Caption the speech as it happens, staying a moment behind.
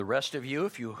The rest of you,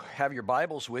 if you have your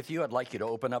Bibles with you, I'd like you to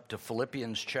open up to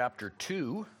Philippians chapter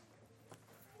 2.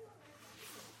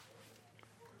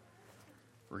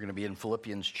 We're going to be in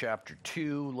Philippians chapter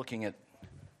 2, looking at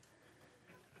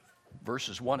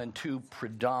verses 1 and 2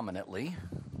 predominantly.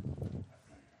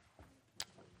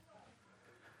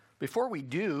 Before we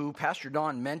do, Pastor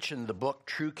Don mentioned the book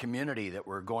True Community that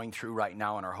we're going through right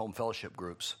now in our home fellowship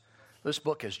groups. This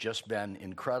book has just been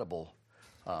incredible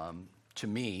to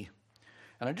me.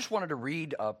 And I just wanted to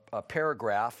read a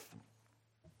paragraph,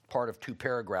 part of two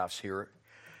paragraphs here,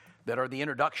 that are the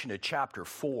introduction to chapter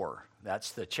 4.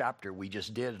 That's the chapter we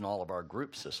just did in all of our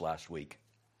groups this last week.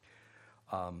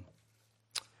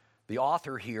 The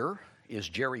author here is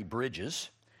Jerry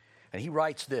Bridges, and he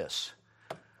writes this: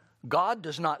 God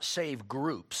does not save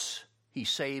groups, he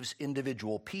saves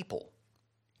individual people.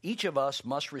 Each of us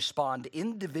must respond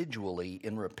individually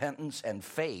in repentance and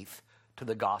faith to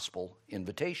the gospel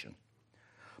invitation.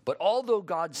 But although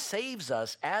God saves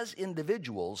us as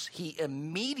individuals, he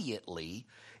immediately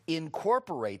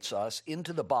incorporates us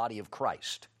into the body of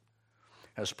Christ.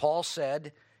 As Paul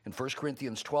said in 1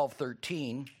 Corinthians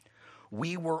 12:13,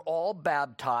 we were all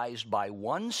baptized by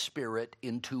one Spirit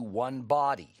into one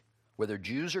body, whether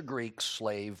Jews or Greeks,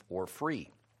 slave or free.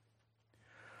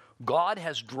 God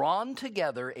has drawn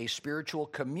together a spiritual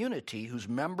community whose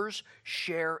members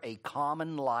share a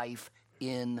common life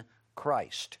in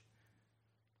Christ.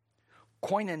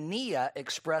 Koinonia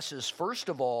expresses, first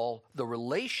of all, the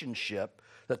relationship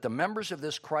that the members of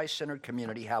this Christ-centered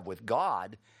community have with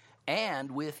God and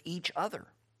with each other.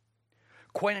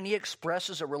 Koinonia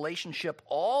expresses a relationship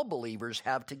all believers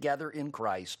have together in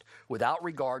Christ without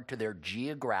regard to their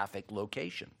geographic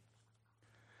location.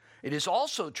 It is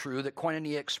also true that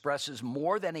koinonia expresses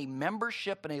more than a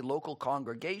membership in a local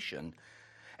congregation.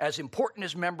 As important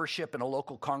as membership in a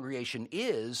local congregation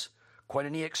is,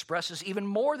 koinonia expresses even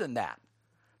more than that.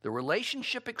 The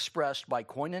relationship expressed by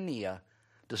koinonia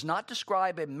does not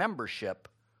describe a membership,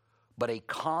 but a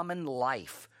common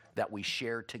life that we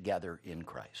share together in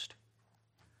Christ.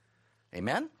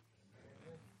 Amen?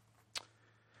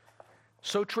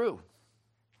 So true.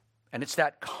 And it's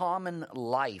that common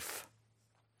life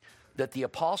that the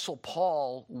Apostle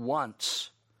Paul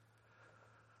wants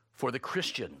for the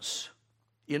Christians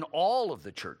in all of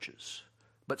the churches.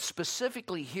 But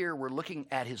specifically here, we're looking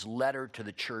at his letter to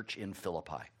the church in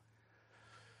Philippi.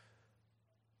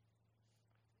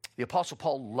 The Apostle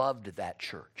Paul loved that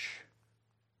church.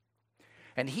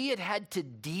 And he had to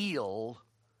deal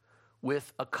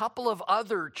with a couple of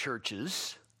other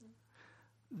churches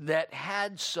that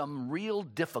had some real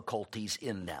difficulties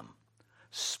in them.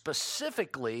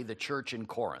 Specifically, the church in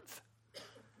Corinth,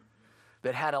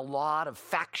 that had a lot of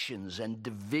factions and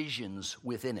divisions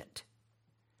within it.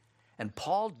 And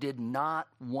Paul did not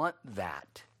want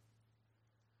that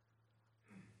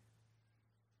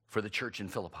for the church in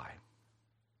Philippi.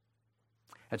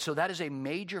 And so that is a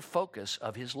major focus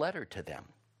of his letter to them.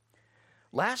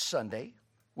 Last Sunday,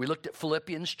 we looked at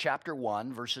Philippians chapter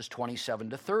 1, verses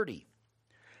 27 to 30.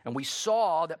 And we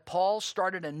saw that Paul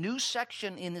started a new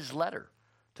section in his letter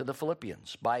to the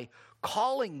Philippians by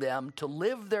calling them to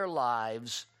live their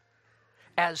lives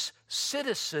as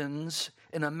citizens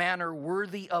in a manner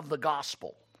worthy of the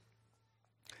gospel.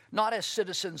 Not as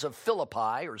citizens of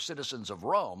Philippi or citizens of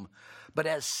Rome, but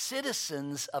as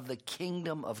citizens of the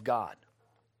kingdom of God.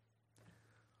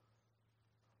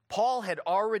 Paul had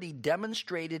already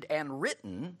demonstrated and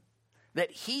written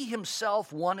that he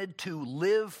himself wanted to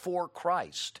live for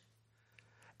Christ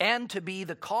and to be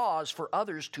the cause for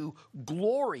others to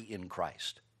glory in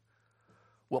Christ.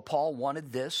 Well, Paul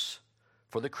wanted this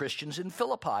for the Christians in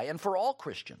Philippi and for all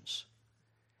Christians.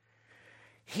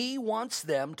 He wants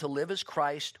them to live as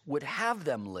Christ would have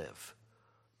them live,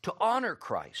 to honor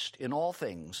Christ in all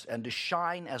things and to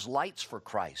shine as lights for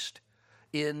Christ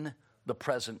in the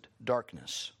present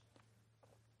darkness.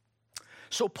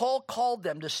 So Paul called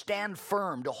them to stand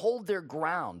firm, to hold their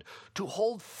ground, to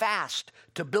hold fast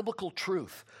to biblical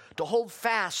truth, to hold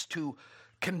fast to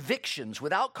convictions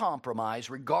without compromise,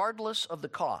 regardless of the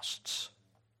costs.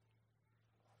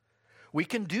 We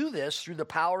can do this through the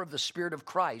power of the Spirit of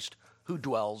Christ who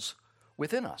dwells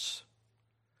within us.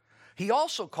 He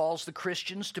also calls the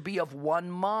Christians to be of one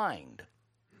mind,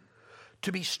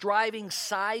 to be striving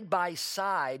side by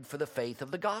side for the faith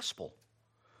of the gospel.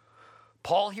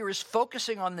 Paul here is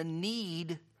focusing on the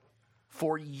need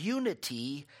for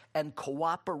unity and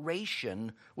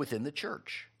cooperation within the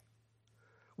church.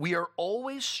 We are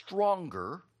always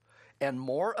stronger and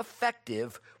more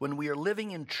effective when we are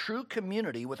living in true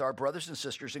community with our brothers and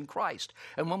sisters in Christ,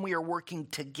 and when we are working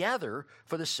together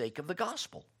for the sake of the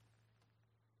gospel.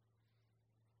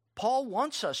 Paul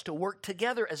wants us to work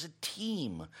together as a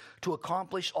team to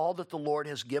accomplish all that the Lord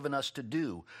has given us to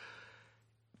do,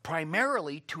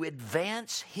 primarily to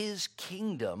advance his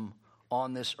kingdom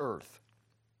on this earth.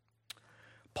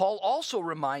 Paul also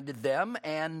reminded them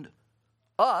and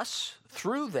us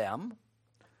through them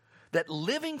that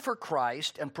living for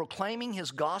Christ and proclaiming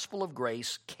his gospel of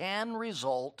grace can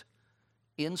result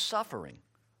in suffering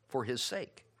for his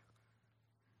sake.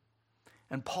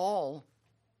 And Paul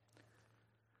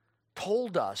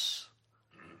told us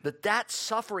that that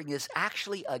suffering is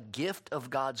actually a gift of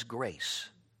God's grace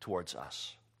towards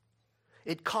us.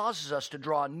 It causes us to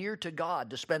draw near to God,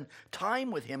 to spend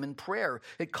time with him in prayer.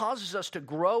 It causes us to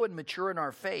grow and mature in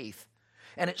our faith.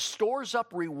 And it stores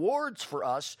up rewards for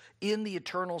us in the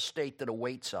eternal state that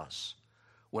awaits us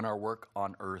when our work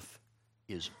on earth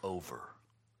is over.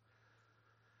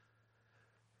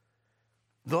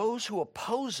 Those who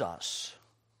oppose us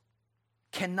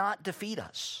cannot defeat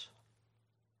us.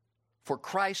 For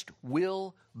Christ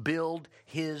will build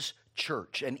his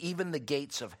church, and even the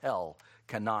gates of hell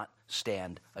cannot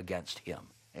stand against him.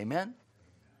 Amen?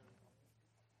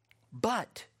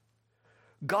 But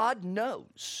God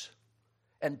knows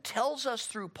and tells us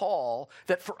through Paul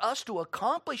that for us to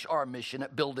accomplish our mission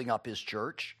at building up his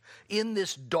church in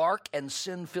this dark and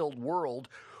sin-filled world,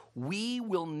 we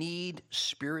will need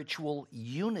spiritual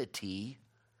unity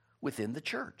within the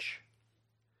church.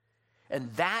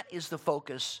 And that is the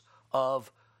focus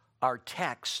of our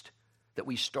text that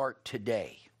we start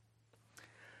today.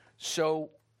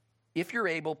 So, if you're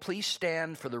able, please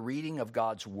stand for the reading of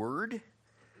God's Word.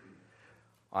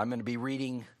 I'm going to be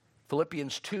reading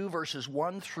Philippians 2, verses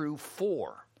 1 through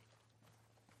 4.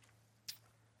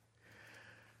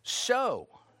 So,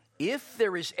 if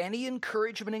there is any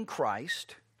encouragement in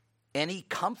Christ, any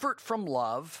comfort from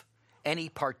love, any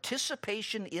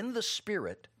participation in the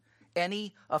Spirit,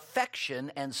 any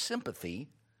affection and sympathy,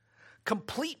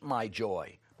 complete my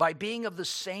joy by being of the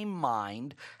same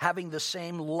mind, having the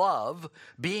same love,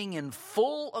 being in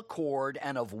full accord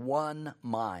and of one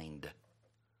mind.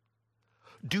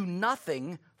 Do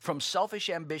nothing from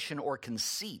selfish ambition or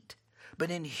conceit,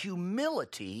 but in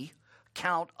humility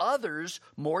count others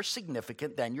more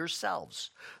significant than yourselves.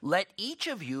 Let each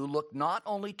of you look not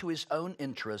only to his own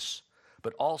interests,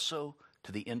 but also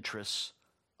to the interests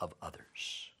of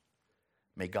others.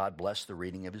 May God bless the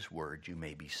reading of his word. You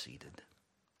may be seated.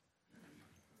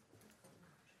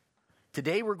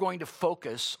 Today we're going to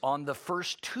focus on the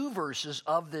first two verses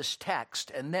of this text,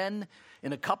 and then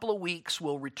in a couple of weeks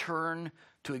we'll return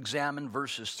to examine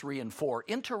verses 3 and 4.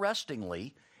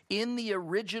 Interestingly, in the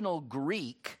original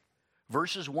Greek,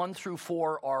 verses 1 through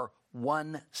 4 are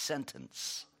one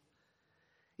sentence,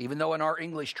 even though in our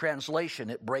English translation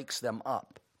it breaks them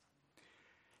up.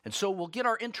 And so we'll get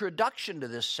our introduction to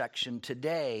this section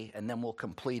today, and then we'll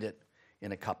complete it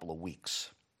in a couple of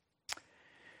weeks.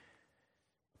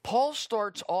 Paul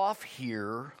starts off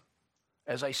here,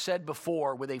 as I said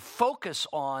before, with a focus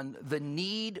on the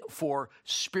need for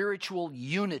spiritual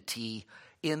unity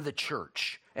in the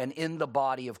church and in the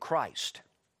body of Christ.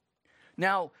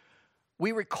 Now,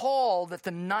 we recall that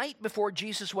the night before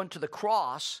Jesus went to the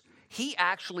cross, he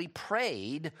actually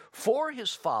prayed for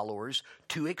his followers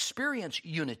to experience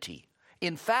unity.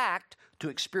 In fact, to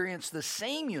experience the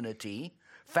same unity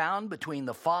found between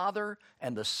the Father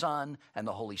and the Son and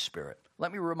the Holy Spirit.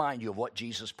 Let me remind you of what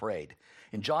Jesus prayed.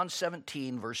 In John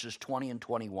 17, verses 20 and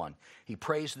 21, he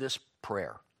prays this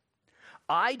prayer.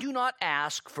 I do not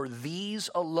ask for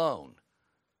these alone.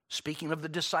 Speaking of the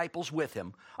disciples with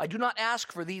him, I do not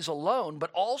ask for these alone,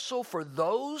 but also for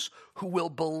those who will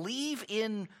believe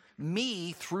in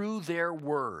me through their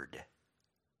word.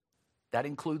 That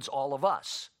includes all of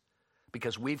us,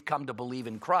 because we've come to believe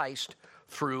in Christ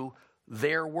through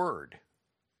their word,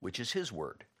 which is his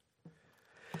word.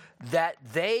 That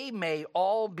they may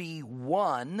all be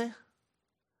one,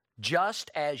 just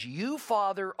as you,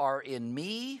 Father, are in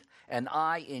me, and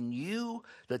I in you,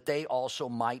 that they also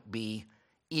might be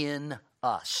in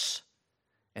us.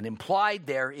 And implied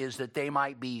there is that they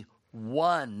might be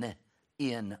one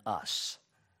in us.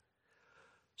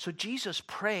 So Jesus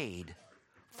prayed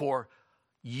for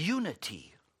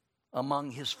unity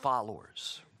among his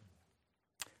followers.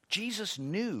 Jesus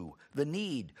knew the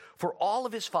need for all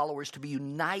of his followers to be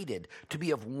united, to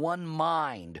be of one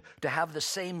mind, to have the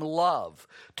same love,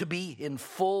 to be in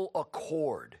full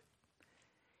accord.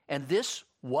 And this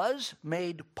was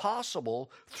made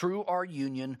possible through our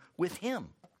union with him,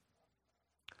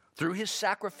 through his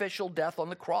sacrificial death on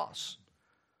the cross,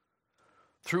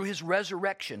 through his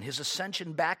resurrection, his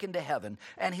ascension back into heaven,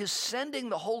 and his sending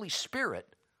the Holy Spirit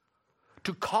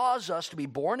to cause us to be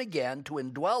born again, to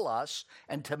indwell us,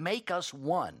 and to make us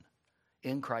one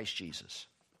in Christ Jesus.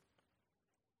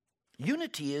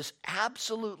 Unity is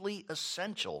absolutely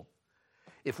essential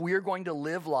if we are going to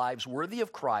live lives worthy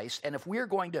of Christ, and if we are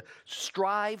going to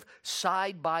strive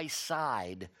side by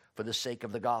side for the sake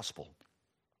of the gospel.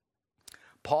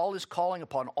 Paul is calling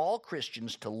upon all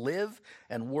Christians to live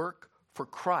and work for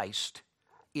Christ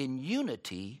in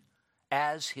unity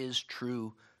as his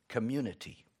true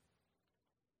community.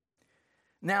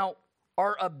 Now,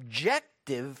 our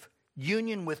objective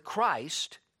union with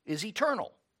Christ is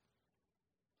eternal.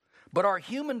 But our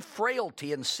human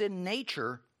frailty and sin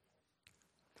nature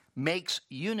makes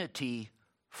unity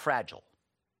fragile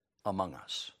among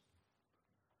us.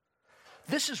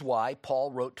 This is why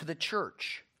Paul wrote to the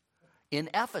church in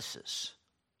Ephesus,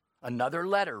 another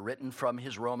letter written from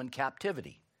his Roman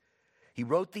captivity. He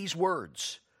wrote these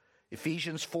words,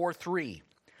 Ephesians 4:3,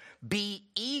 "Be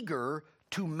eager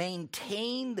to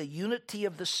maintain the unity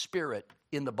of the Spirit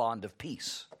in the bond of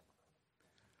peace."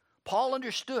 Paul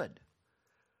understood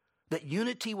that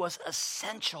unity was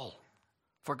essential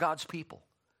for God's people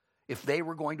if they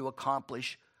were going to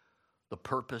accomplish the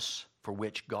purpose for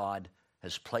which God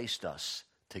has placed us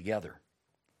together.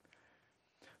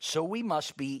 So we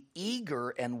must be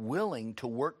eager and willing to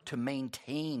work to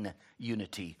maintain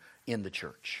unity in the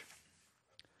church.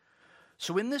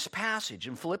 So in this passage,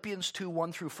 in Philippians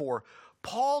 2:1-4,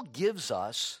 Paul gives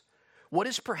us what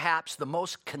is perhaps the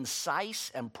most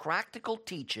concise and practical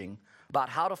teaching about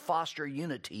how to foster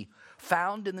unity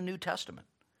found in the New Testament.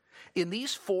 In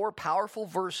these 4 powerful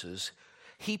verses,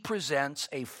 he presents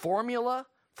a formula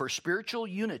for spiritual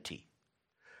unity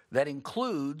that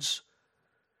includes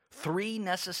 3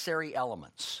 necessary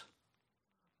elements: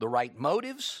 the right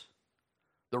motives,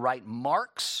 the right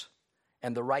marks,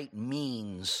 and the right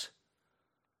means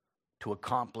to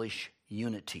accomplish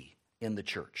unity in the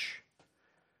church.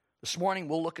 This morning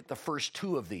we'll look at the first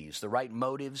 2 of these, the right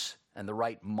motives and the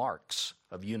right marks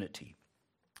of unity.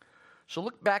 So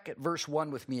look back at verse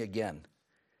 1 with me again.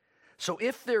 "So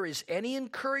if there is any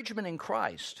encouragement in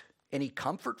Christ, any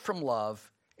comfort from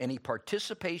love, any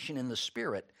participation in the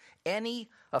Spirit, any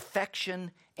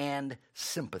affection and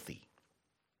sympathy."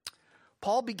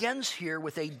 Paul begins here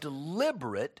with a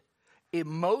deliberate,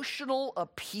 emotional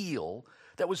appeal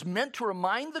that was meant to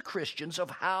remind the Christians of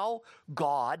how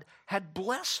God had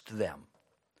blessed them,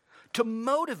 to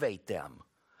motivate them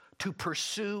to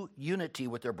pursue unity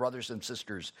with their brothers and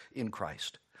sisters in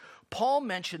Christ. Paul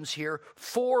mentions here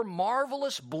 4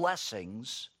 marvelous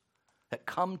blessings that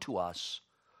come to us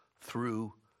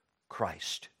through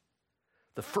Christ.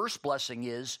 The first blessing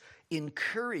is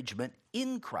encouragement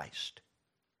in Christ.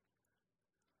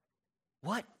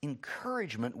 What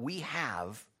encouragement we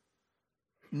have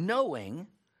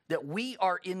knowing that we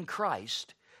are in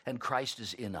Christ and Christ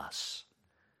is in us.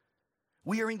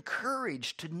 We are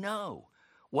encouraged to know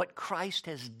what Christ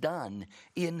has done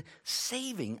in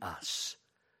saving us.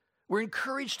 We're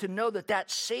encouraged to know that that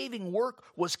saving work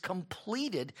was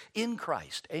completed in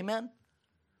Christ. Amen?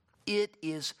 It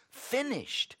is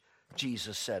finished,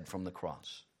 Jesus said from the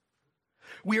cross.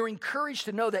 We are encouraged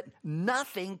to know that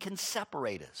nothing can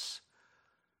separate us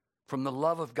from the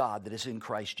love of God that is in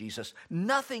Christ Jesus.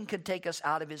 Nothing can take us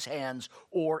out of his hands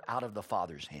or out of the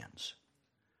Father's hands.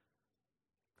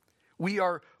 We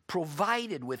are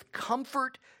provided with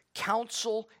comfort,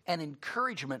 counsel, and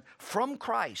encouragement from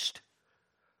Christ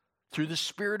through the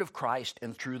Spirit of Christ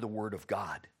and through the Word of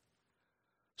God.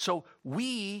 So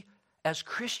we, as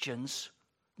Christians,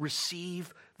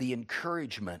 receive the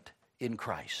encouragement in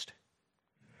Christ.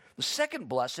 The second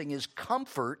blessing is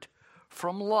comfort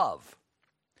from love.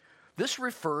 This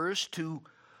refers to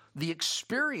the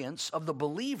experience of the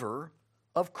believer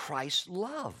of Christ's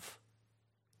love.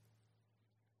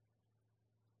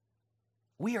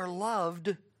 We are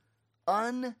loved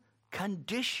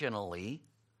unconditionally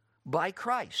by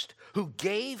Christ, who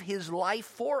gave his life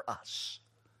for us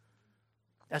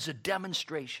as a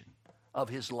demonstration of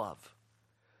his love.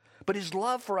 But his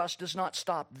love for us does not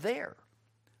stop there.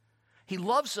 He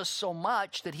loves us so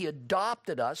much that he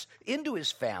adopted us into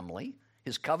his family,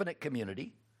 his covenant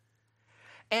community,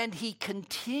 and he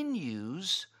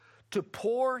continues to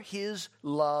pour his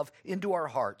love into our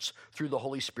hearts through the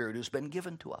Holy Spirit who's been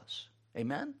given to us.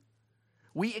 Amen?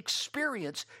 We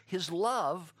experience his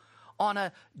love on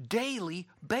a daily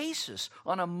basis,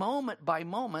 on a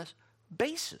moment-by-moment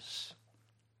basis.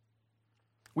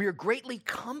 We are greatly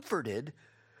comforted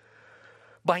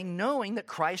by knowing that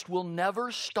Christ will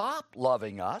never stop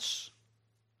loving us,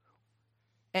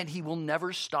 and he will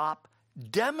never stop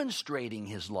demonstrating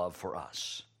his love for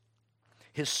us.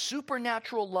 His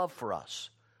supernatural love for us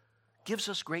gives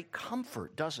us great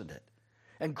comfort, doesn't it?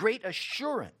 And great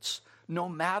assurance, no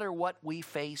matter what we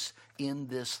face in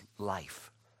this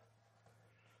life.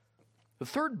 The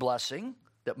third blessing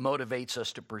that motivates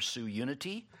us to pursue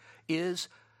unity is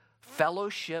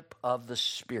fellowship of the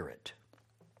Spirit.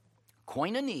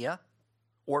 Koinonia,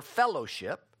 or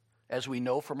fellowship, as we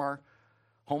know from our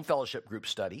home fellowship group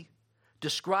study,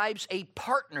 describes a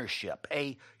partnership,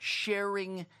 a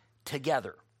sharing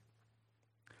together.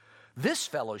 This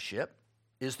fellowship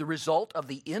is the result of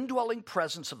the indwelling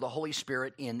presence of the Holy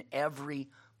Spirit in every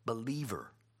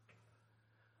believer.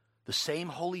 The same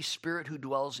Holy Spirit who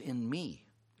dwells in me,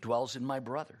 dwells in my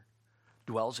brother,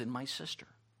 dwells in my sister.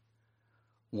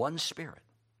 One Spirit,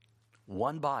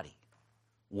 one body,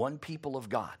 one people of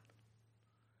God.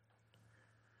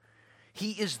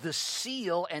 He is the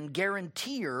seal and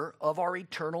guarantor of our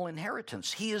eternal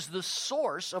inheritance. He is the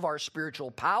source of our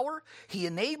spiritual power. He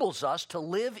enables us to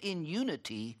live in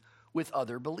unity with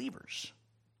other believers.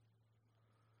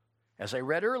 As I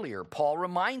read earlier, Paul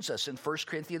reminds us in 1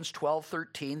 Corinthians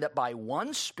 12:13 that by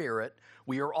one Spirit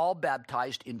we are all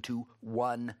baptized into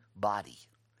one body.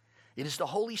 It is the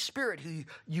Holy Spirit who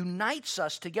unites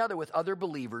us together with other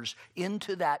believers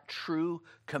into that true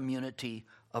community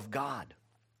of God.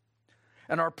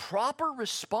 And our proper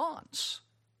response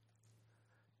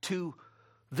to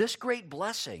this great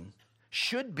blessing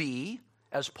should be,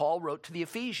 as Paul wrote to the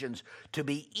Ephesians, to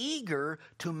be eager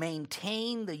to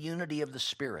maintain the unity of the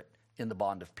Spirit in the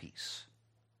bond of peace.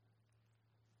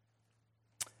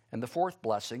 And the fourth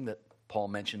blessing that Paul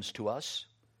mentions to us,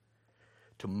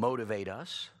 to motivate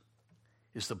us,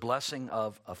 is the blessing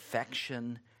of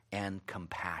affection and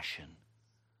compassion,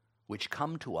 which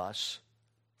come to us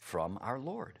from our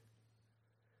Lord.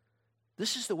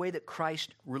 This is the way that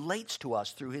Christ relates to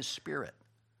us through his Spirit,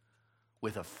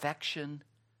 with affection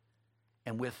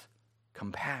and with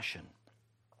compassion.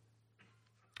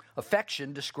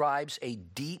 Affection describes a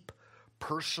deep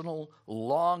personal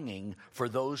longing for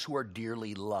those who are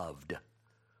dearly loved.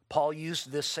 Paul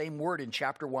used this same word in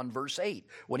chapter 1, verse 8,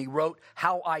 when he wrote,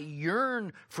 "How I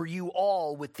yearn for you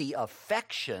all with the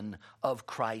affection of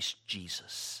Christ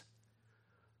Jesus."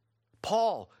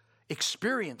 Paul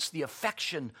experienced the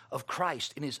affection of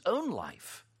Christ in his own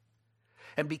life.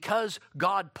 And because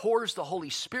God pours the Holy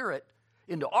Spirit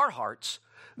into our hearts,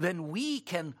 then we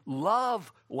can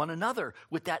love one another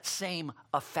with that same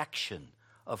affection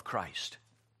of Christ.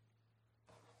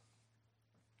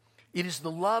 It is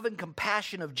the love and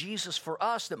compassion of Jesus for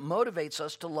us that motivates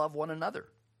us to love one another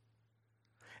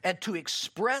and to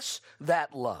express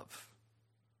that love.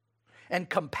 And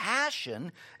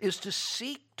compassion is to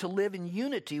seek to live in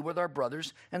unity with our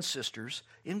brothers and sisters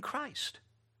in Christ.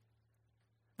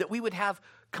 That we would have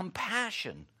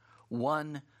compassion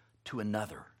one to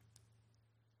another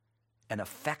and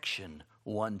affection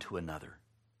one to another.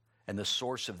 And the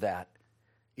source of that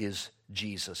is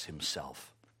Jesus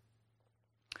himself.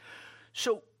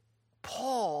 So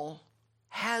Paul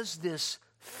has this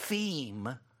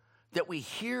theme that we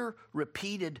hear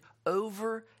repeated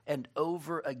over and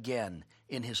over again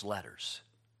in his letters.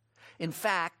 In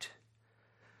fact,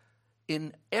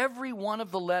 in every one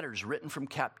of the letters written from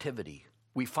captivity,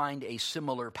 we find a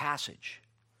similar passage.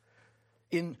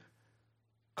 In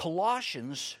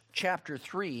Colossians chapter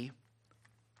 3,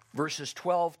 verses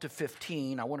 12 to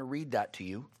 15, I want to read that to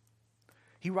you.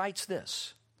 He writes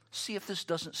this. See if this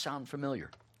doesn't sound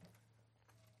familiar.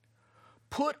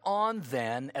 Put on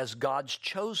then, as God's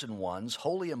chosen ones,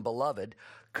 holy and beloved,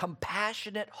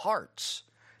 compassionate hearts,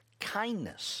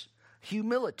 kindness,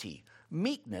 humility,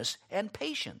 meekness, and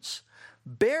patience,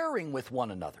 bearing with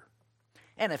one another.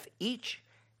 And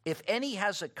if any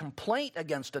has a complaint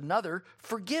against another,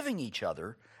 forgiving each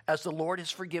other, as the Lord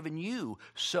has forgiven you,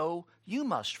 so you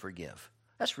must forgive.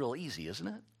 That's real easy, isn't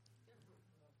it?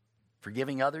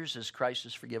 Forgiving others as Christ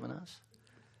has forgiven us?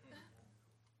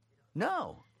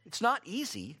 No, it's not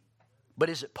easy, but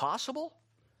is it possible?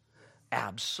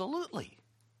 Absolutely.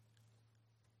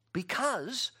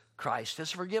 Because Christ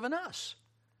has forgiven us,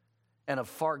 and of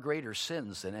far greater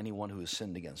sins than anyone who has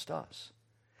sinned against us.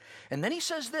 And then he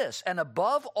says this, and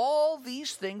above all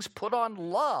these things put on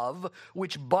love,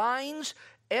 which binds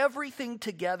everything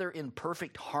together in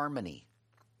perfect harmony.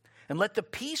 And let the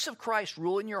peace of Christ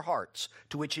rule in your hearts,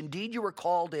 to which indeed you were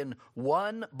called in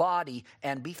one body,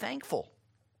 and be thankful.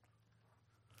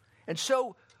 And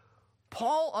so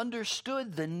Paul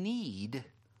understood the need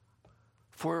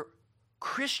for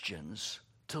Christians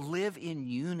to live in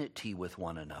unity with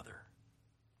one another.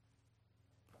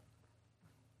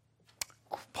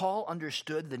 Paul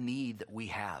understood the need that we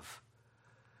have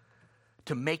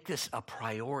to make this a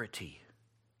priority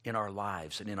in our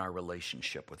lives and in our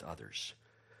relationship with others.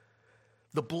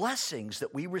 The blessings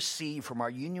that we receive from our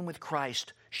union with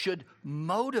Christ should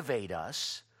motivate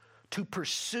us to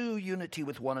pursue unity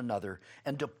with one another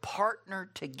and to partner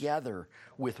together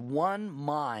with one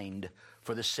mind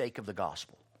for the sake of the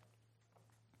gospel.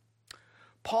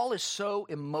 Paul is so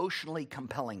emotionally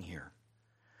compelling here.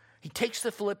 He takes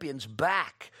the Philippians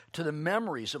back to the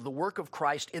memories of the work of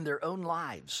Christ in their own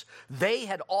lives. They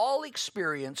had all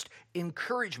experienced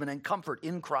encouragement and comfort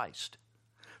in Christ.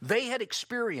 They had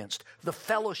experienced the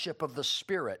fellowship of the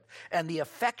Spirit and the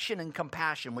affection and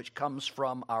compassion which comes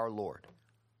from our Lord.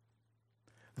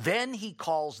 Then he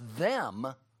calls them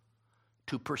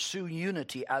to pursue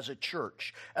unity as a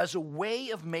church, as a way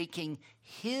of making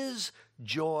his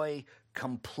joy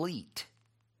complete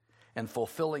and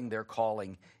fulfilling their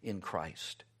calling in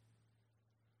Christ.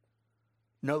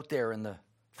 Note there in the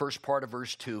first part of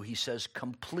verse 2, he says,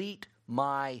 complete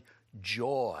my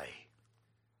joy.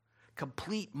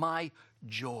 Complete my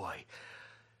joy.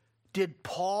 Did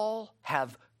Paul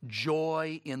have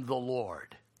joy in the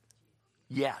Lord?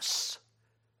 Yes.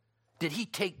 Did he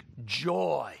take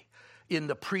joy in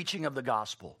the preaching of the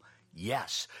gospel?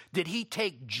 Yes. Did he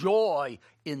take joy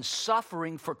in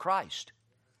suffering for Christ?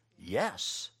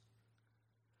 Yes.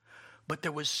 But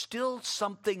there was still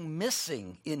something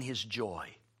missing in his joy,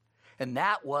 and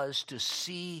that was to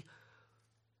see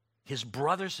his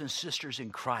brothers and sisters in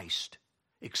Christ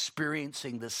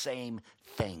experiencing the same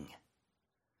thing.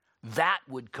 That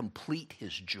would complete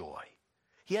his joy.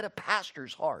 He had a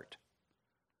pastor's heart.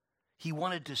 He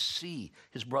wanted to see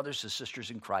his brothers and sisters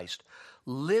in Christ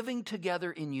living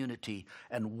together in unity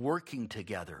and working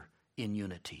together in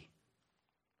unity.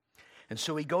 And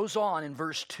so he goes on in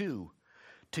verse 2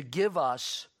 to give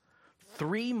us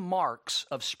 3 marks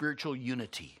of spiritual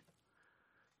unity.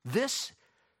 This,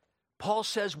 Paul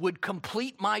says, would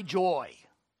complete my joy.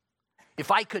 If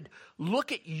I could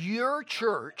look at your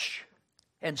church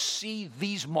and see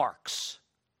these marks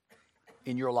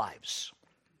in your lives.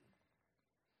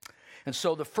 And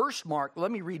so the first mark, let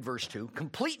me read verse 2.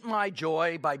 Complete my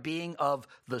joy by being of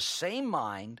the same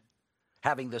mind,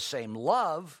 having the same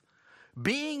love,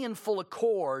 being in full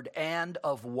accord, and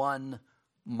of one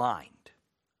mind.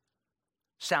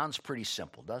 Sounds pretty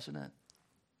simple, doesn't it?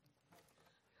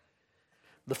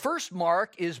 The first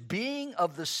mark is being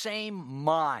of the same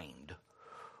mind.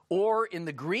 Or in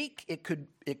the Greek, it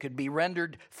could be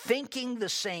rendered thinking the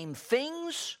same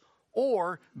things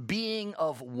or being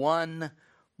of one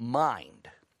mind.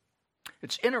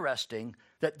 It's interesting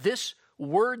that this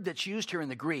word that's used here in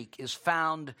the Greek is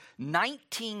found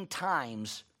 19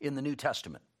 times in the New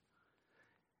Testament.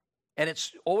 And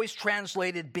it's always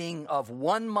translated being of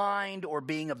one mind or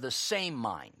being of the same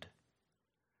mind.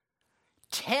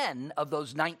 10 of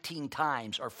those 19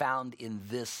 times are found in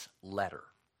this letter.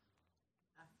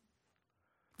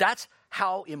 That's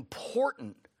how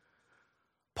important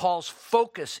Paul's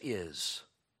focus is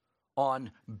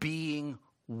on being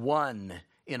one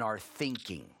in our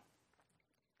thinking.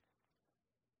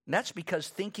 And that's because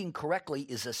thinking correctly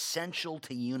is essential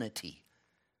to unity.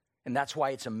 And that's why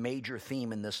it's a major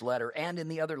theme in this letter and in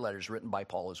the other letters written by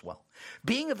Paul as well.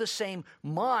 Being of the same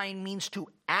mind means to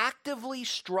actively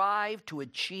strive to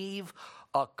achieve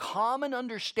a common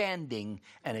understanding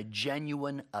and a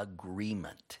genuine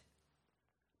agreement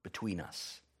between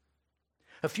us.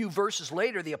 A few verses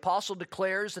later, the apostle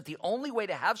declares that the only way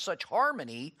to have such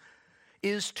harmony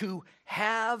is to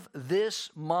have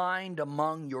this mind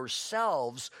among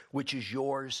yourselves, which is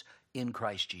yours in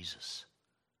Christ Jesus.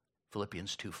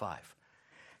 Philippians 2:5.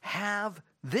 Have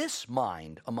this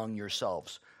mind among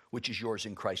yourselves, which is yours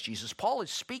in Christ Jesus. Paul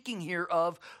is speaking here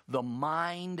of the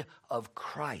mind of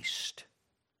Christ,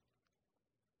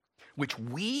 which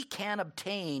we can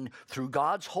obtain through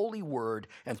God's holy word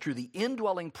and through the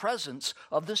indwelling presence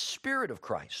of the Spirit of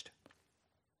Christ.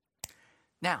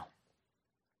 Now,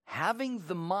 having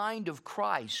the mind of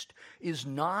Christ is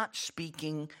not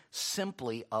speaking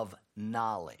simply of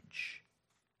knowledge,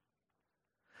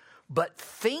 but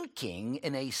thinking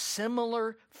in a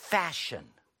similar fashion,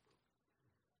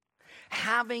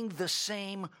 having the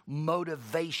same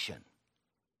motivation,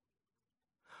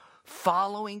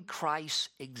 following Christ's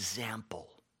example,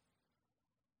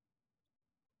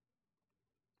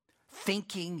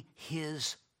 thinking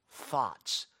his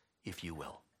thoughts, if you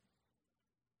will.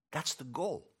 That's the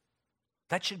goal.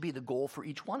 That should be the goal for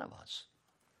each one of us.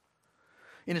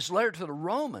 In his letter to the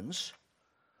Romans,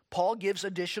 Paul gives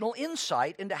additional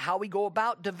insight into how we go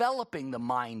about developing the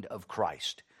mind of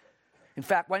Christ. In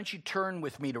fact, why don't you turn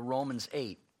with me to Romans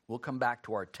 8? We'll come back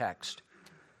to our text.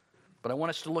 But I want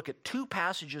us to look at 2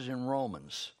 passages in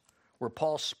Romans where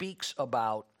Paul speaks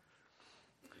about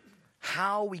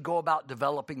how we go about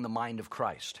developing the mind of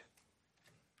Christ.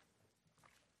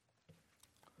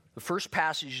 The first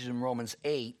passage is in Romans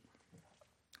 8,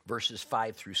 verses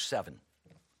 5 through 7.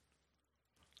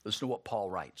 Listen to what Paul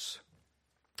writes.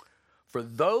 For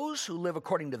those who live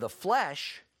according to the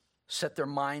flesh set their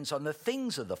minds on the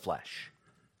things of the flesh.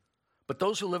 But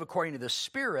those who live according to the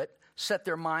Spirit set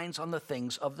their minds on the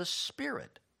things of the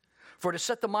Spirit. For to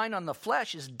set the mind on the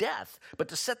flesh is death, but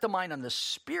to set the mind on the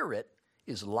Spirit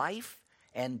is life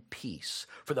and peace.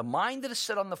 For the mind that is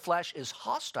set on the flesh is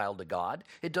hostile to God.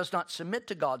 It does not submit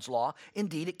to God's law.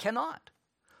 Indeed, it cannot.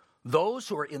 Those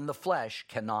who are in the flesh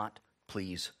cannot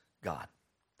please God.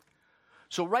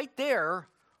 So right there,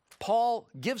 Paul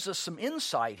gives us some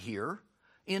insight here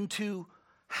into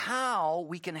how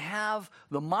we can have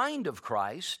the mind of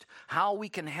Christ, how we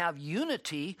can have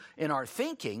unity in our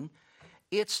thinking.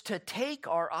 It's to take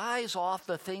our eyes off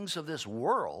the things of this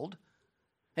world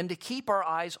and to keep our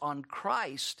eyes on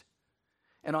Christ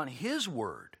and on His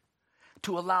Word,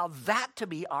 to allow that to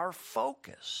be our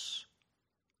focus.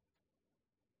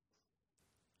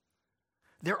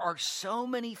 There are so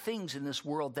many things in this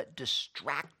world that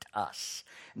distract us.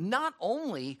 Not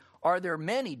only are there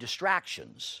many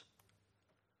distractions,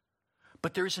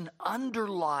 but there's an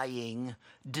underlying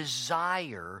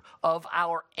desire of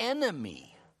our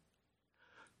enemy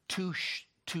to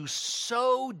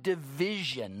sow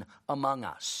division among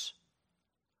us,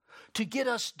 to get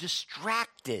us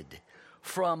distracted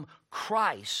from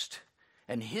Christ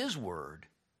and His Word,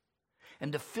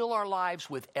 and to fill our lives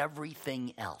with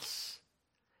everything else.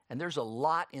 And there's a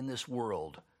lot in this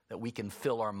world that we can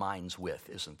fill our minds with,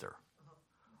 isn't there?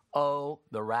 Oh,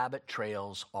 the rabbit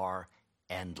trails are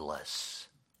endless,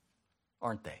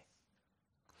 aren't they?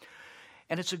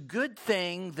 And it's a good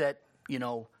thing that,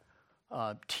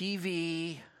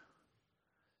 TV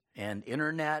and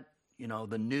internet,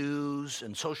 the news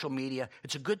and social media,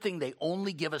 it's a good thing they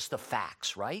only give us the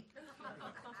facts, right?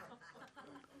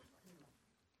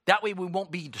 That way we won't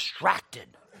be distracted.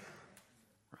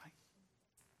 Right?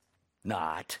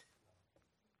 Not.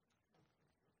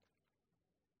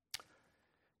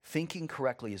 Thinking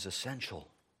correctly is essential.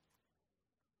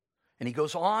 And he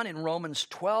goes on in Romans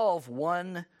 12,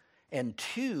 1 and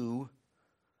 2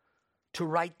 to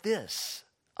write this.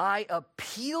 I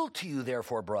appeal to you,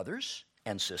 therefore, brothers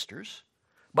and sisters,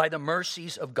 by the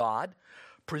mercies of God,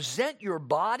 present your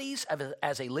bodies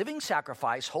as a living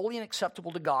sacrifice, holy and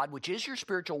acceptable to God, which is your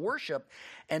spiritual worship,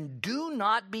 and do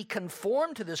not be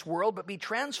conformed to this world, but be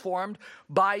transformed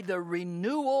by the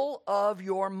renewal of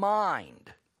your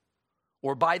mind,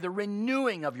 or by the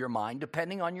renewing of your mind,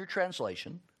 depending on your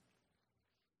translation,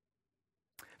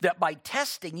 that by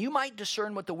testing you might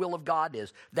discern what the will of God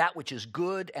is, that which is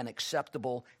good and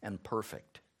acceptable and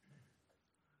perfect.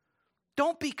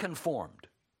 Don't be conformed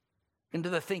into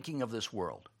the thinking of this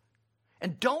world.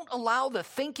 And don't allow the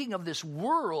thinking of this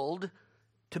world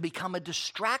to become a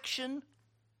distraction.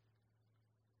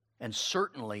 And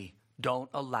certainly don't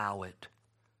allow it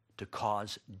to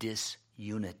cause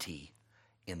disunity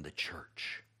in the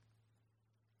church.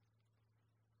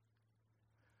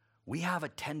 We have a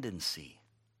tendency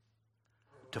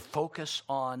to focus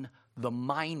on the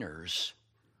minors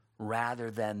rather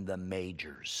than the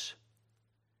majors.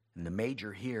 And the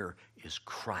major here is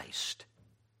Christ,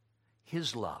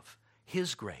 His love,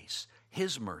 His grace,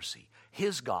 His mercy,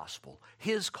 His gospel,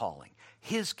 His calling,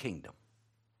 His kingdom.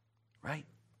 Right?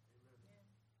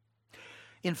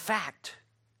 In fact,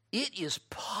 it is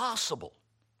possible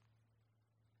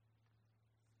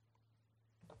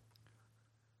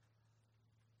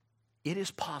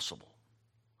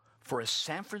for a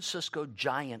San Francisco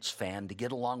Giants fan to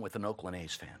get along with an Oakland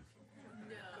A's fan.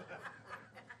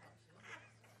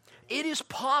 It is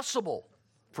possible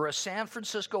for a San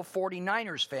Francisco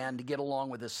 49ers fan to get along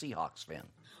with a Seahawks fan.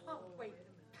 Oh, wait.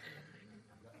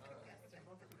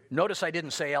 Notice I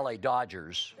didn't say LA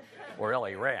Dodgers or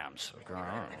LA Rams.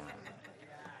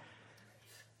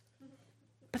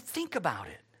 But think about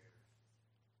it.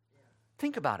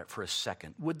 Think about it for a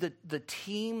second. Would the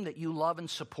team that you love and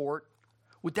support,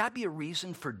 would that be a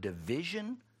reason for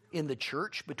division in the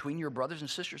church between your brothers and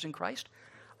sisters in Christ?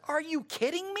 Are you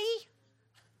kidding me?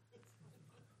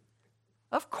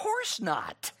 Of course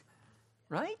not,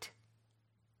 right?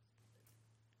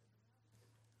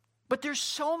 But there's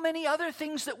so many other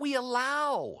things that we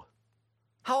allow.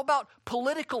 How about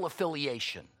political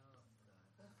affiliation?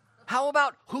 How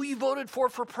about who you voted for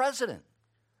president?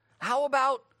 How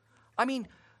about,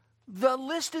 the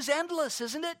list is endless,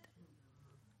 isn't it?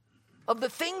 Of the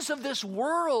things of this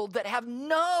world that have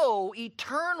no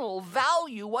eternal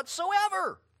value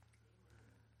whatsoever.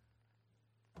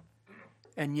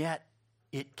 And yet,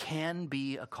 it can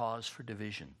be a cause for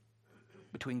division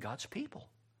between God's people.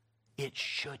 It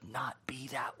should not be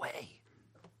that way.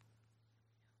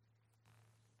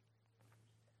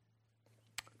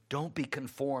 Don't be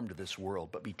conformed to this world,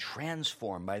 but be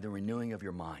transformed by the renewing of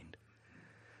your mind.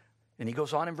 And he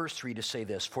goes on in verse 3 to say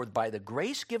this, for by the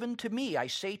grace given to me, I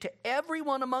say to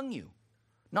everyone among you,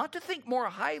 not to think more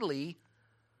highly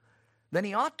than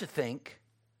he ought to think,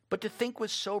 but to think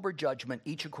with sober judgment,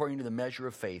 each according to the measure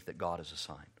of faith that God has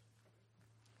assigned.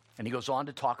 And he goes on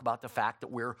to talk about the fact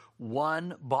that we're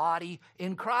one body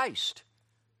in Christ.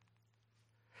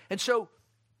 And so,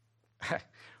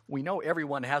 we know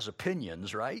everyone has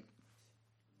opinions, right?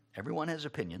 Everyone has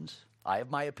opinions. I have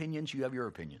my opinions, you have your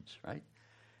opinions, right?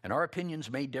 And our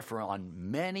opinions may differ on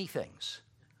many things.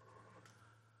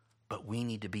 But we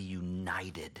need to be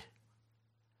united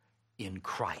in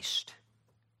Christ,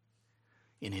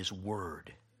 in His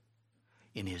Word,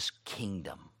 in His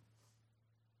kingdom.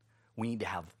 We need to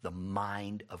have the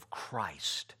mind of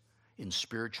Christ in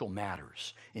spiritual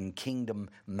matters, in kingdom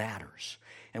matters.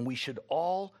 And we should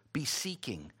all be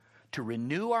seeking to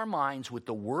renew our minds with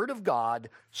the Word of God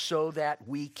so that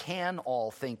we can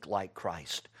all think like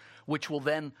Christ, which will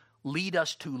then lead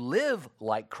us to live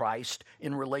like Christ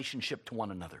in relationship to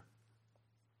one another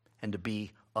and to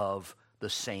be of the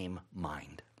same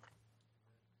mind.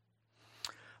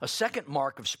 A second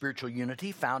mark of spiritual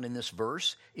unity found in this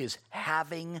verse is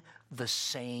having the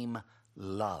same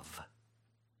love.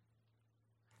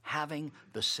 Having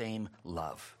the same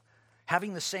love.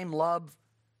 Having the same love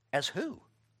as who?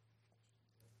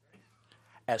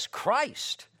 As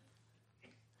Christ.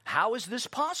 How is this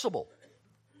possible?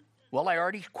 Well, I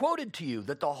already quoted to you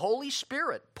that the Holy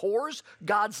Spirit pours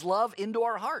God's love into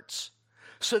our hearts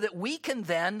so that we can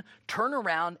then turn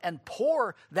around and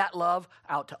pour that love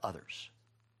out to others.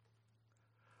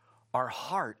 Our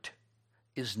heart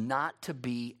is not to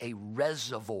be a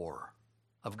reservoir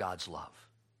of God's love.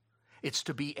 It's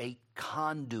to be a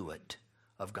conduit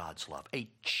of God's love, a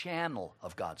channel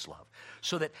of God's love,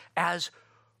 so that as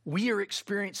we are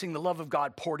experiencing the love of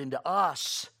God poured into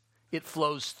us, it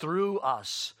flows through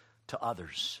us to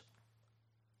others,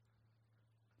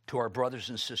 to our brothers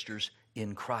and sisters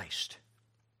in Christ.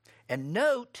 And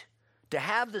note, to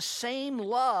have the same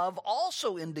love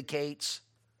also indicates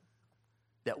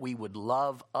that we would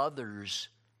love others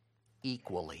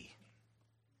equally.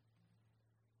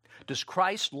 Does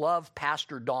Christ love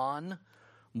Pastor Don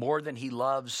more than he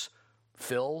loves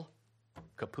Phil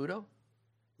Caputo?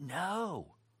 No.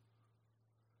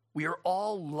 We are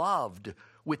all loved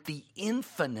with the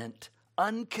infinite,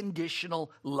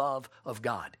 unconditional love of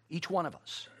God, each one of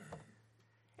us.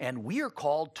 And we are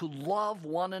called to love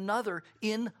one another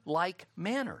in like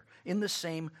manner, in the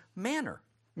same manner.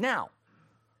 Now,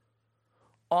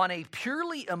 on a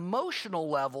purely emotional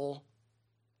level,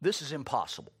 this is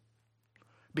impossible.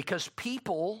 Because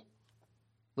people,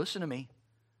 listen to me,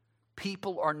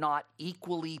 people are not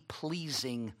equally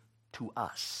pleasing to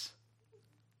us.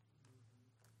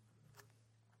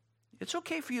 It's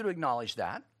okay for you to acknowledge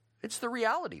that. It's the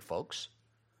reality, folks.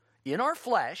 In our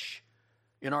flesh,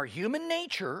 in our human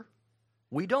nature,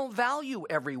 we don't value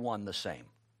everyone the same.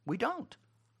 We don't.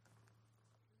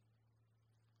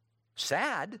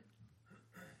 Sad,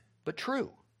 but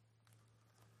true.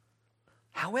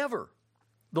 However,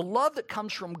 the love that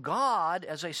comes from God,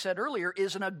 as I said earlier,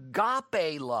 is an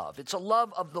agape love. It's a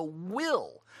love of the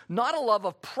will, not a love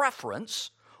of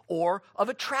preference or of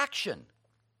attraction.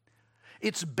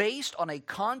 It's based on a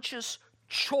conscious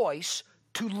choice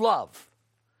to love.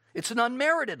 It's an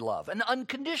unmerited love, an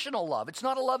unconditional love. It's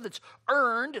not a love that's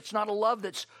earned. It's not a love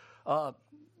that's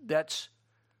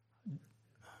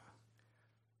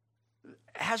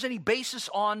has any basis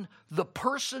on the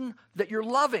person that you're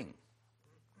loving.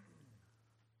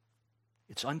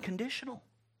 It's unconditional.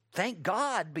 Thank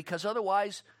God, because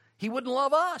otherwise He wouldn't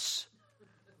love us.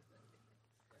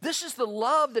 This is the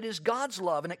love that is God's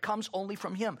love, and it comes only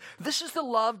from Him. This is the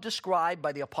love described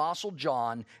by the Apostle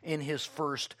John in his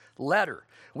first letter.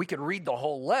 We could read the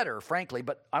whole letter, frankly,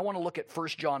 but I want to look at 1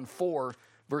 John 4,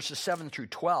 verses 7 through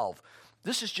 12.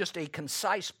 This is just a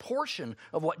concise portion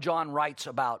of what John writes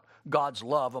about God's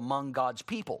love among God's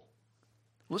people.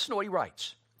 Listen to what he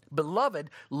writes. Beloved,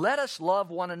 let us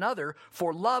love one another,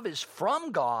 for love is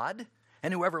from God,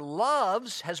 and whoever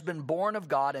loves has been born of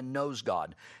God and knows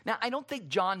God. Now, I don't think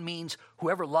John means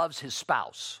whoever loves his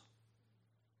spouse,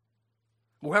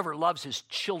 whoever loves his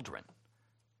children.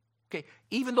 Okay,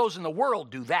 even those in the world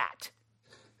do that.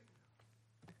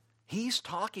 He's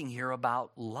talking here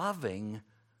about loving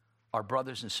our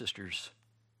brothers and sisters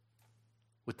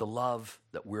with the love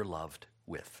that we're loved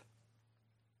with.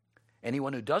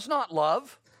 Anyone who does not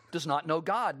love does not know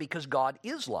God, because God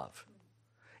is love.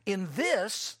 In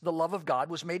this, the love of God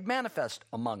was made manifest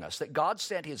among us, that God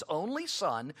sent his only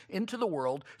Son into the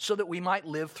world so that we might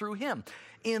live through him.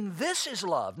 In this is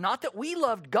love, not that we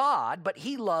loved God, but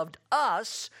he loved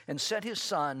us and sent his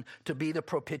Son to be the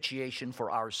propitiation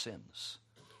for our sins.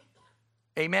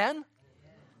 Amen? Amen.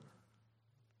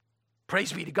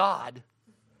 Praise be to God.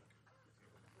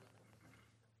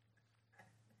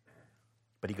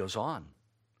 But he goes on,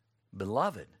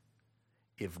 beloved,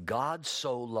 if God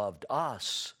so loved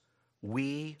us,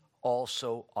 we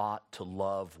also ought to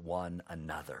love one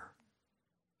another.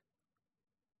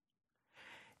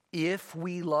 If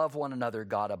we love one another,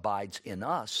 God abides in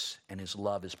us, and his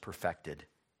love is perfected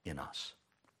in us.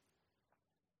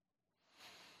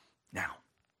 Now,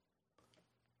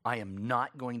 I am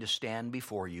not going to stand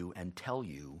before you and tell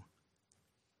you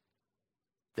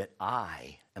that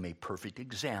I am a perfect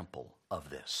example of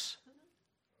this.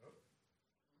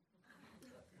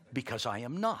 Because I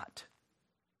am not.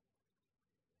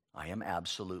 I am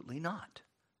absolutely not.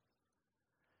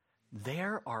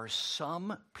 There are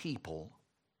some people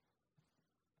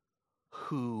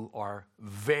who are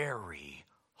very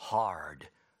hard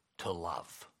to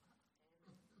love.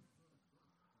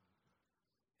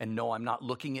 And no, I'm not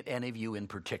looking at any of you in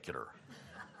particular.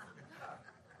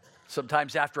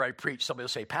 Sometimes after I preach, somebody will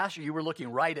say, Pastor, you were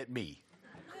looking right at me.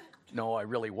 No, I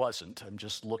really wasn't. I'm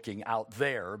just looking out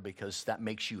there because that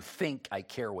makes you think I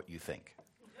care what you think.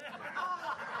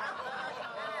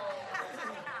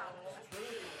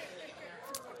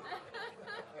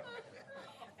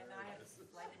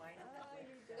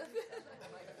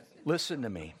 Listen to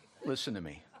me. Listen to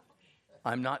me.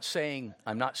 I'm not saying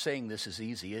this is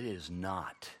easy. It is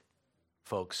not.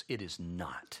 Folks, it is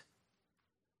not.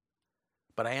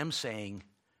 But I am saying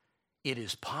it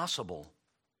is possible.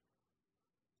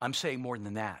 I'm saying more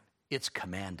than that. It's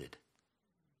commanded.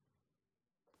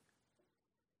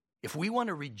 If we want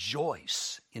to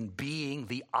rejoice in being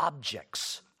the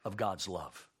objects of God's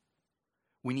love,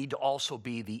 we need to also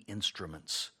be the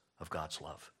instruments of God's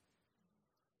love.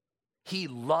 He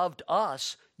loved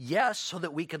us, yes, so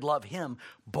that we could love him,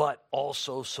 but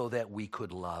also so that we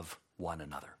could love one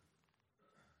another.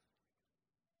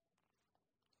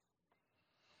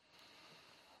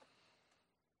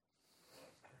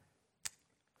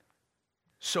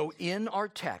 So in our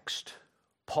text,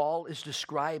 Paul is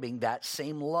describing that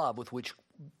same love with which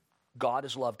God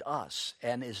has loved us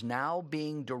and is now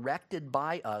being directed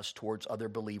by us towards other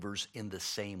believers in the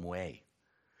same way.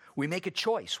 We make a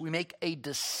choice. We make a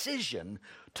decision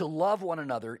to love one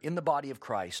another in the body of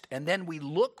Christ, and then we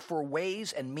look for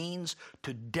ways and means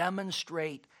to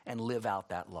demonstrate and live out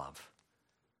that love.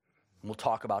 And we'll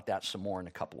talk about that some more in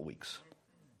a couple of weeks.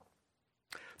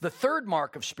 The third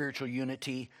mark of spiritual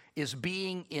unity is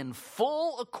being in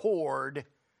full accord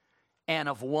and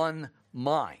of one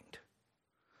mind.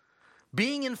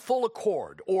 Being in full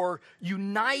accord, or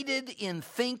united in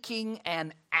thinking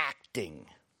and acting.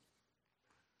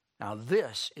 Now,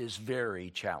 this is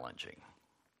very challenging.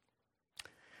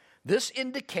 This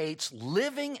indicates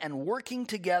living and working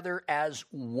together as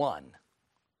one.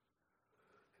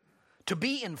 To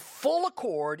be in full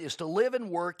accord is to live and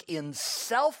work in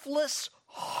selfless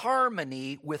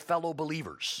harmony with fellow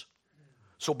believers.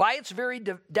 So by its very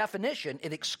definition,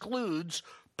 it excludes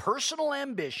personal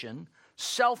ambition,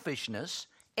 selfishness,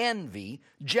 envy,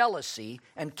 jealousy,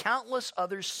 and countless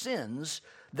other sins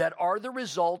that are the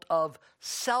result of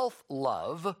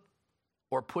self-love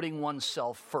or putting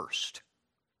oneself first.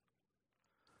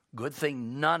 Good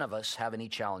thing none of us have any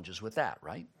challenges with that,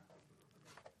 right?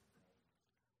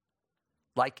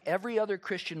 Like every other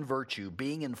Christian virtue,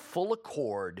 being in full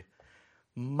accord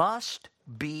must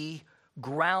be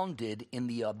grounded in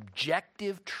the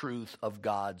objective truth of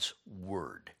God's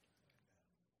Word.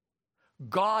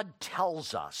 God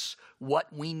tells us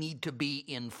what we need to be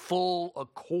in full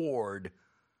accord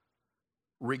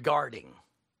regarding.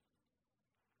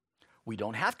 We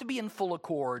don't have to be in full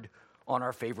accord on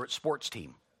our favorite sports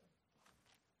team.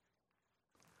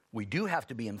 We do have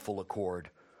to be in full accord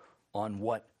on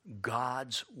what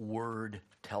God's Word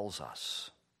tells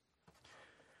us.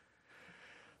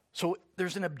 So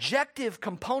there's an objective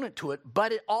component to it,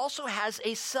 but it also has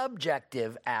a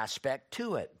subjective aspect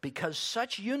to it, because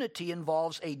such unity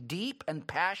involves a deep and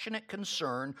passionate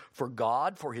concern for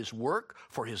God, for His work,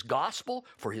 for His gospel,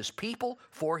 for His people,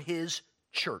 for His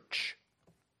church.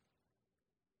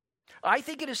 I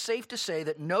think it is safe to say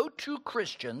that no two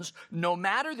Christians, no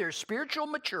matter their spiritual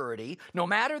maturity, no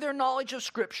matter their knowledge of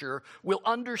Scripture, will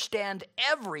understand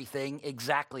everything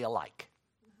exactly alike.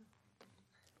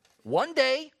 One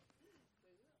day,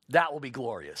 that will be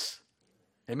glorious.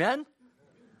 Amen?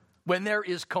 When there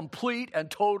is complete and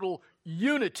total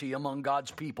unity among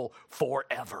God's people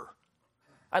forever.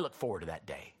 I look forward to that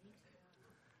day.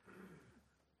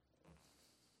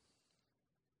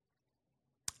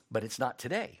 But it's not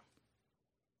today.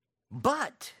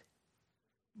 But,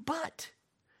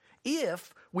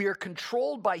 if we are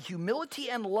controlled by humility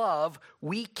and love,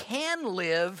 we can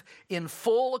live in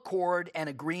full accord and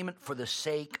agreement for the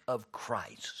sake of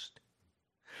Christ.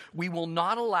 We will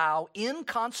not allow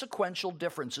inconsequential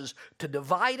differences to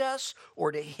divide us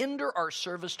or to hinder our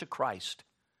service to Christ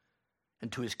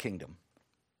and to his kingdom.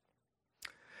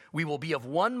 We will be of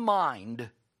one mind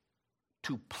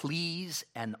to please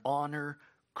and honor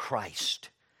Christ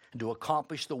and to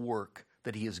accomplish the work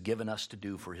that he has given us to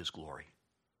do for his glory.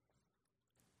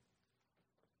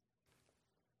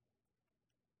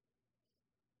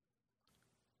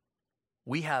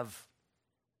 We have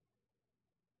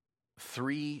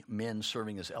 3 men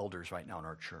serving as elders right now in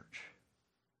our church.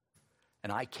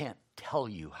 And I can't tell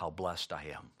you how blessed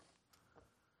I am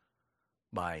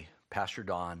by Pastor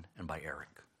Don and by Eric.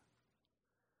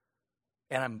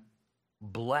 And I'm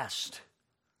blessed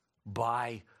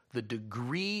by the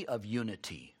degree of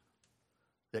unity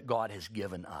that God has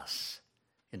given us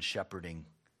in shepherding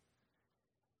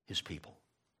his people.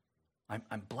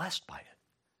 I'm blessed by it.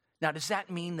 Now, does that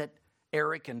mean that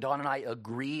Eric and Don and I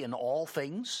agree in all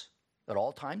things at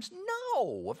all times?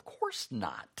 No, of course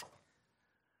not.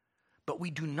 But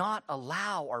we do not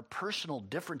allow our personal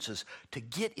differences to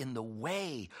get in the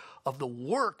way of the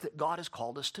work that God has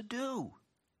called us to do.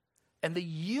 And the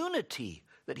unity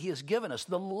that he has given us,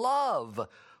 the love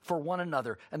for one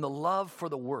another and the love for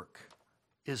the work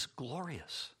is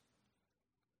glorious.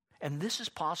 And this is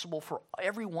possible for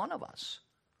every one of us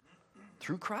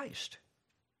through Christ.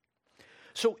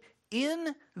 So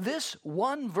in this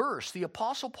one verse, the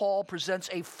Apostle Paul presents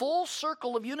a full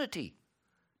circle of unity.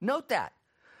 Note that.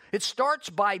 It starts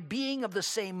by being of the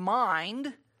same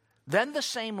mind, then the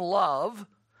same love,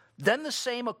 then the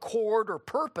same accord or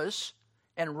purpose,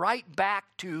 and right back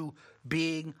to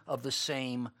being of the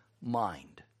same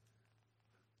mind.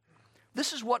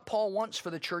 This is what Paul wants for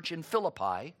the church in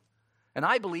Philippi, and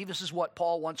I believe this is what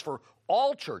Paul wants for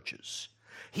all churches.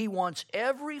 He wants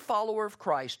every follower of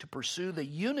Christ to pursue the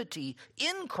unity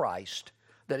in Christ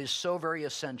that is so very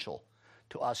essential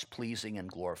to us pleasing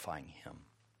and glorifying him.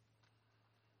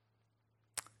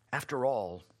 After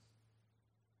all,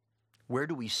 where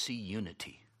do we see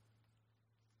unity?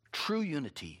 True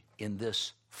unity in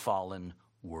this fallen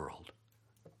world?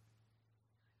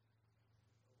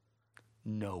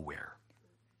 Nowhere.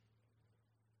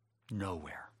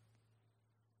 Nowhere.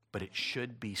 But it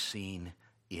should be seen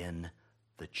in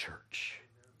the church.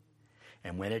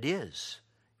 And when it is,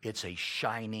 it's a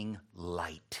shining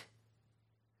light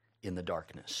in the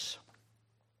darkness.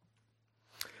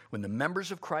 When the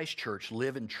members of Christ Church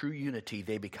live in true unity,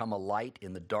 they become a light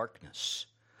in the darkness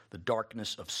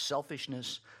of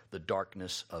selfishness, the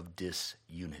darkness of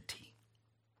disunity.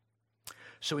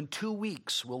 So in 2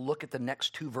 weeks, we'll look at the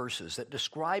next 2 verses that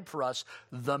describe for us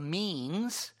the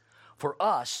means for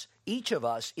us, each of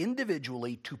us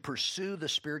individually, to pursue the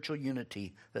spiritual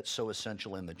unity that's so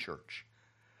essential in the church.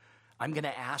 I'm going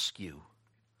to ask you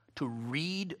to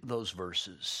read those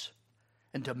verses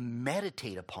and to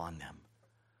meditate upon them,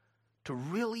 to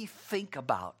really think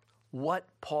about what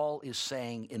Paul is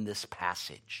saying in this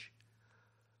passage.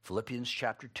 Philippians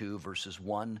chapter 2, verses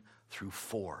 1 through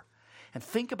 4. And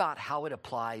think about how it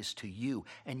applies to you.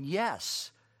 And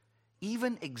yes,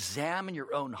 even examine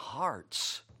your own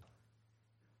hearts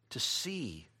to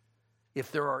see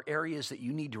if there are areas that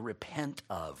you need to repent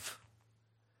of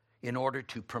in order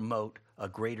to promote a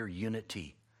greater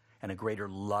unity and a greater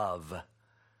love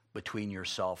between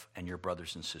yourself and your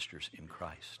brothers and sisters in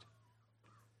Christ.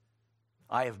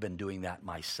 I have been doing that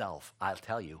myself. I'll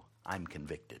tell you, I'm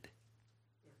convicted.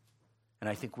 And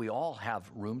I think we all have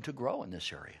room to grow in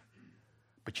this area.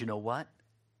 But you know what?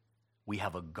 We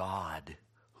have a God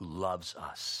who loves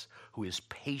us, who is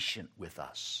patient with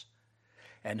us,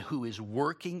 and who is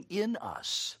working in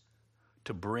us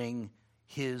to bring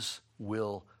his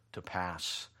will to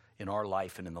pass in our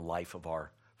life and in the life of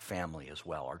our family as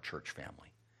well, our church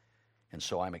family. And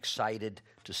so I'm excited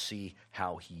to see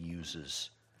how he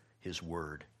uses his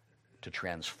word to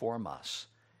transform us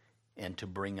and to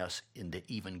bring us into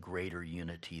even greater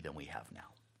unity than we have now.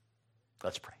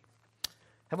 Let's pray.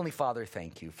 Heavenly Father,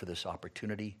 thank you for this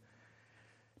opportunity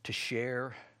to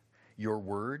share your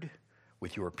word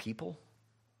with your people.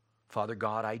 Father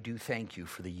God, I do thank you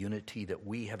for the unity that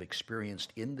we have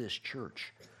experienced in this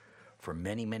church for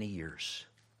many, many years.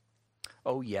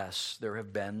 Oh yes, there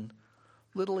have been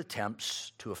little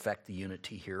attempts to affect the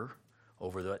unity here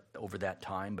over that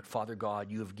time, but Father God,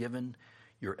 you have given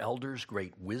your elders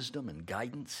great wisdom and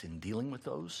guidance in dealing with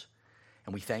those.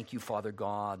 And we thank you, Father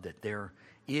God, that there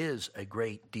is a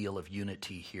great deal of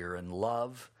unity here and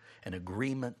love and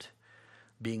agreement,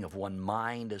 being of one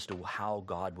mind as to how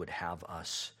God would have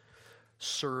us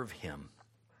serve him.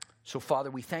 So,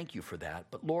 Father, we thank you for that.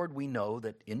 But, Lord, we know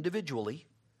that individually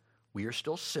we are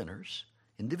still sinners.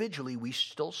 Individually we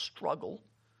still struggle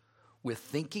with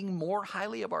thinking more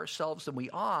highly of ourselves than we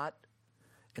ought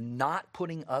and not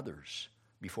putting others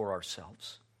before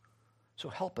ourselves. So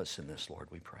help us in this, Lord,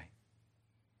 we pray.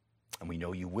 And we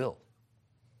know you will,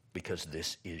 because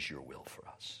this is your will for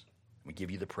us. We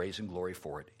give you the praise and glory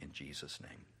for it in Jesus'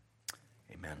 name.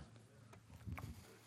 Amen.